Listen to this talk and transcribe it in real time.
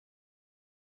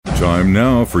Time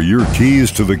now for your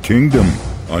keys to the kingdom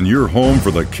on your home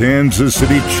for the Kansas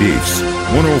City Chiefs.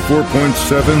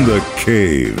 104.7 The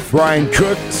Cave. Brian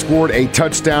Cook scored a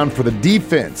touchdown for the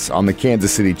defense on the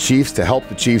Kansas City Chiefs to help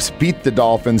the Chiefs beat the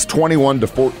Dolphins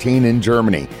 21-14 in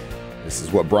Germany. This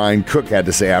is what Brian Cook had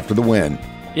to say after the win.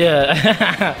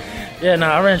 Yeah,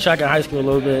 I ran track in high school a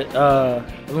little bit.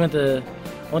 We went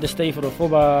to state for the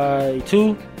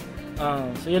 4x2.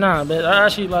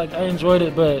 But I enjoyed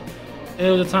it, but it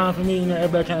was a time for me,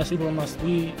 everybody kind of sleeping on my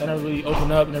speed. I never really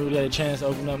opened up, never really had a chance to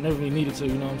open up, never really needed to,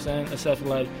 you know what I'm saying? Except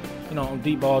for on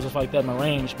deep balls, stuff like that, my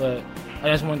range. But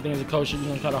that's one thing as a coach,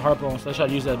 try to harp on, so I try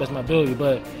to use that as best of my ability.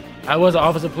 But I was an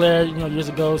offensive player, years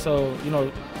ago, so,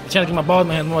 the chance to get my ball in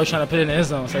my hands more trying to put it in the end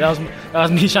zone. So that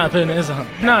was me trying to put it in the end zone.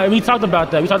 No, we talked about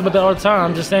that. We talked about that all the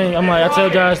time. I'm just saying, I tell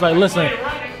guys, listen,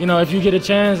 if you get a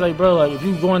chance, if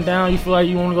you going down, you feel like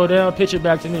you want to go down, pitch it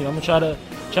back to me. I'm going to try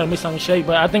to make something shake.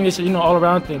 But I think it's all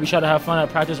around thing. We try to have fun at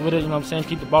practice with it,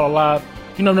 keep the ball alive.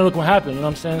 You never know what's going to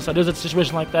happen, So there's a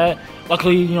situation like that.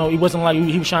 Luckily, it wasn't like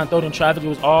he was trying to throw it in traffic. It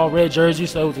was all red jersey,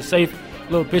 so it was a safe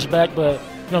little pitch back. But,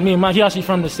 me and Mike, he actually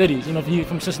from the cities. He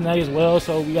from Cincinnati as well,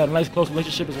 so we got a nice close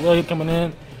relationship as well. He coming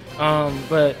in.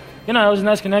 But it was a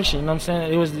nice connection,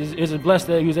 It was a blessed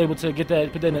that he was able to put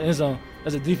that in the end zone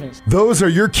as a defense. Those are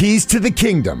your keys to the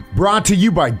kingdom, brought to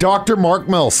you by Dr. Mark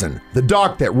Melson, the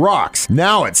doc that rocks,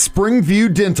 now at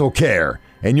Springview Dental Care,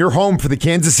 and your home for the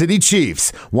Kansas City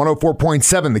Chiefs,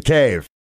 104.7 The Cave.